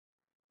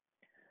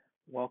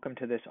Welcome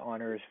to this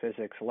honors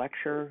physics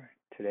lecture.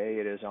 Today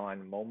it is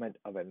on moment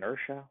of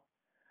inertia.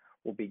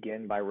 We'll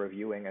begin by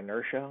reviewing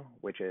inertia,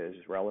 which is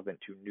relevant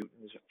to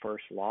Newton's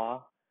first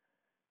law.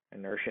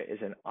 Inertia is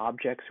an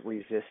object's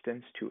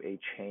resistance to a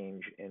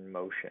change in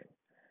motion.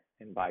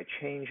 And by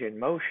change in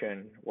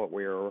motion, what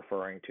we are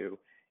referring to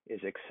is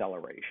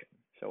acceleration.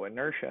 So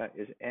inertia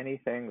is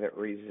anything that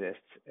resists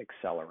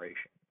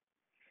acceleration.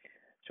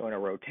 So in a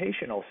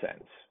rotational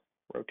sense,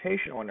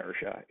 rotational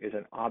inertia is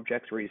an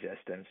object's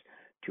resistance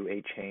to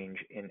a change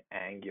in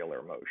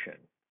angular motion.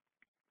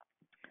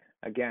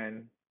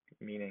 Again,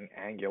 meaning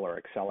angular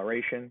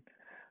acceleration,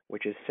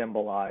 which is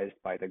symbolized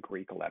by the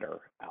Greek letter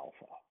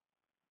alpha.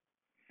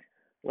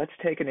 Let's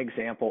take an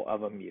example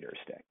of a meter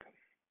stick.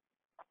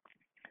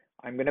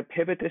 I'm going to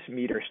pivot this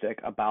meter stick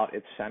about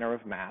its center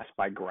of mass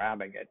by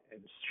grabbing it and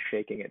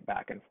shaking it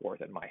back and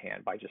forth in my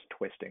hand by just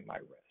twisting my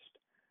wrist.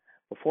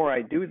 Before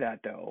I do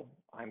that though,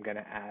 I'm going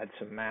to add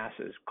some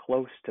masses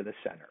close to the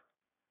center.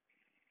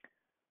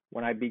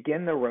 When I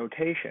begin the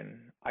rotation,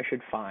 I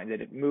should find that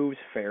it moves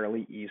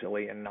fairly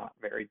easily and not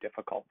very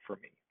difficult for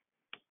me.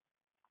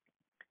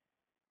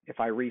 If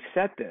I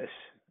reset this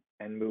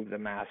and move the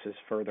masses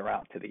further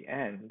out to the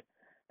end,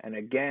 and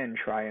again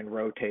try and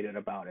rotate it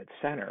about its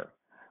center,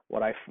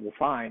 what I will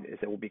find is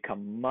it will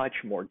become much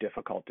more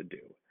difficult to do.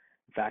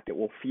 In fact, it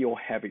will feel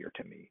heavier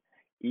to me,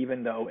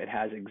 even though it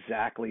has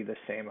exactly the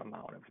same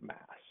amount of mass.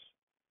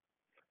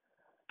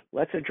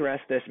 Let's address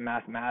this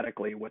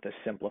mathematically with a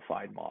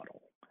simplified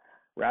model.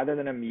 Rather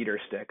than a meter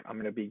stick, I'm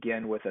going to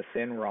begin with a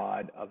thin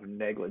rod of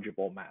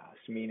negligible mass,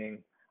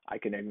 meaning I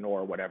can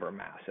ignore whatever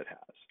mass it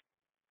has.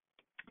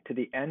 To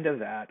the end of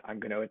that, I'm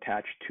going to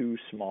attach two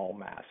small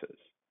masses.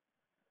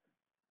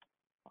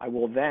 I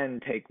will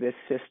then take this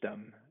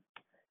system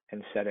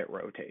and set it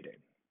rotating.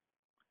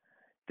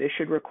 This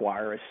should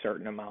require a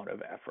certain amount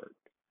of effort.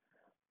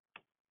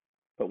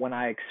 But when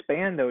I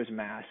expand those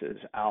masses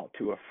out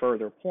to a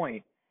further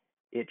point,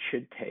 it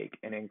should take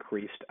an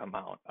increased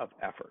amount of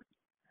effort.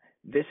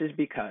 This is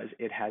because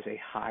it has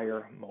a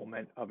higher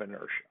moment of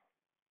inertia.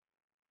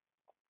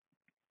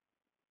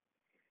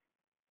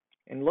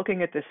 In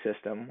looking at this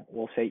system,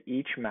 we'll say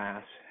each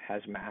mass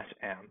has mass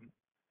m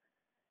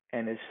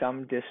and is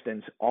some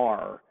distance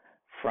r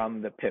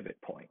from the pivot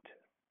point.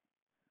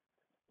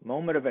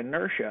 Moment of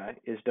inertia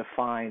is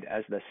defined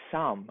as the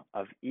sum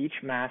of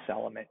each mass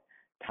element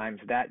times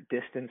that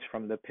distance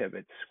from the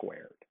pivot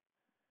squared.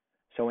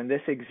 So in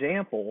this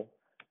example,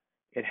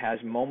 it has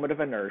moment of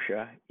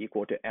inertia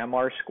equal to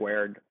mr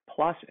squared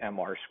plus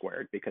mr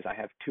squared because I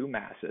have two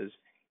masses,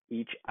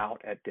 each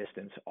out at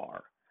distance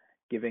r,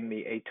 giving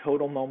me a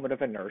total moment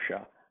of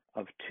inertia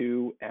of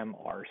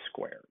 2mr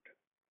squared.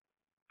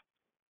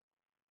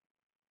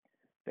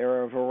 There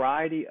are a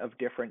variety of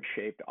different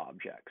shaped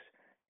objects.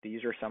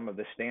 These are some of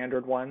the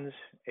standard ones: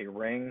 a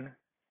ring,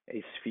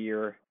 a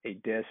sphere, a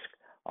disc,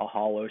 a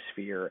hollow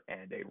sphere,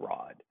 and a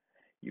rod.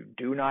 You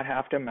do not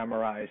have to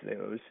memorize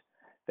those.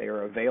 They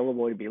are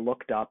available to be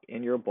looked up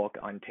in your book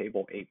on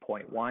table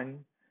 8.1.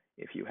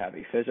 If you have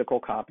a physical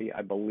copy,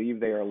 I believe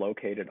they are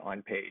located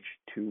on page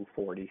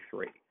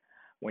 243.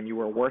 When you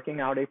are working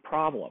out a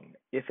problem,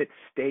 if it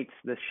states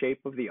the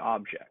shape of the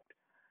object,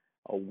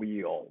 a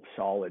wheel,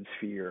 solid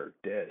sphere,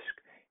 disc,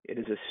 it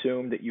is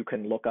assumed that you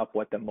can look up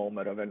what the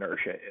moment of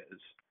inertia is,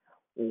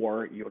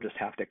 or you'll just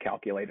have to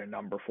calculate a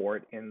number for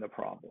it in the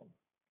problem.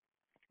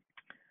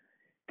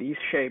 These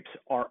shapes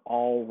are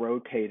all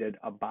rotated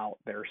about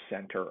their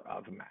center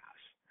of mass.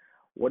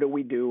 What do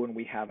we do when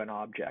we have an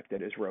object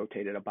that is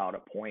rotated about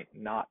a point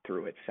not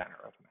through its center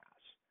of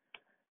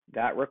mass?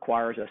 That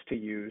requires us to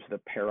use the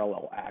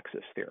parallel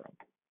axis theorem.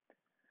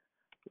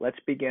 Let's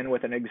begin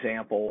with an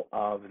example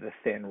of the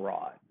thin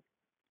rod.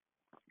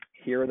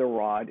 Here the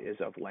rod is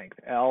of length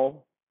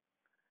L,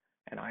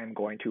 and I am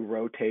going to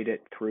rotate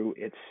it through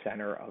its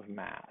center of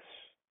mass.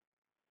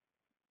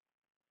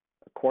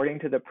 According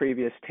to the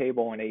previous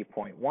table in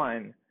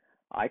 8.1,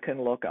 I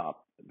can look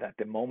up that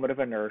the moment of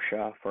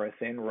inertia for a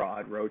thin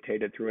rod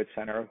rotated through its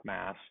center of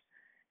mass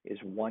is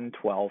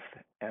 1/12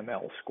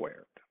 ml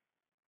squared.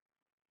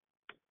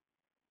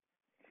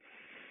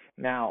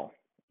 Now,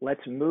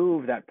 let's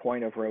move that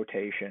point of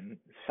rotation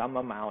some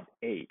amount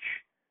h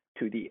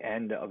to the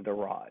end of the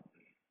rod.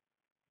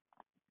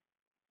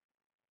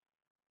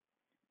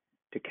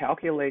 To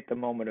calculate the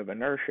moment of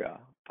inertia,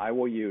 I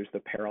will use the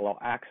parallel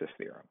axis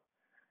theorem,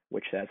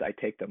 which says I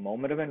take the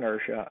moment of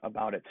inertia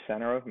about its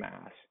center of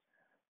mass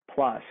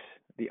plus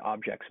the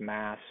object's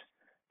mass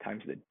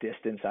times the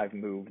distance I've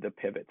moved the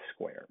pivot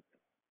squared.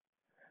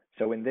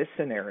 So in this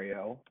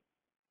scenario,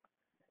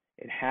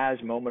 it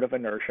has moment of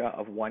inertia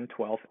of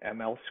 1/12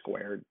 ml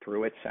squared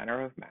through its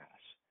center of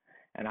mass,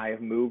 and I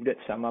have moved it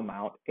some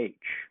amount h.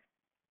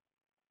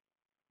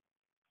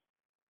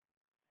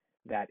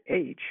 That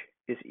h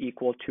is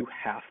equal to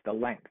half the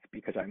length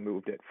because I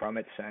moved it from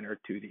its center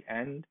to the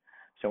end.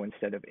 So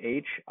instead of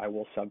h, I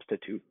will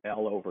substitute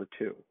L over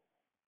 2.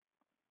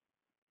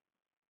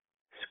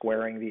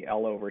 Squaring the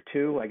L over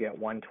 2, I get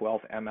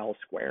 1/12 ml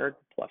squared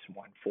plus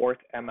 1/4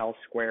 ml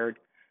squared,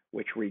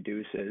 which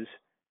reduces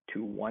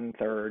to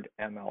 1/3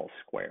 ml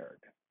squared.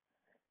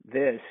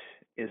 This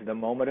is the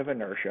moment of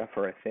inertia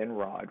for a thin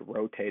rod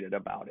rotated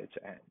about its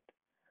end.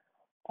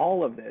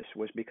 All of this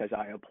was because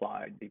I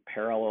applied the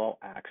parallel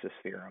axis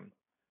theorem,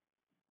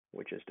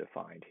 which is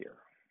defined here.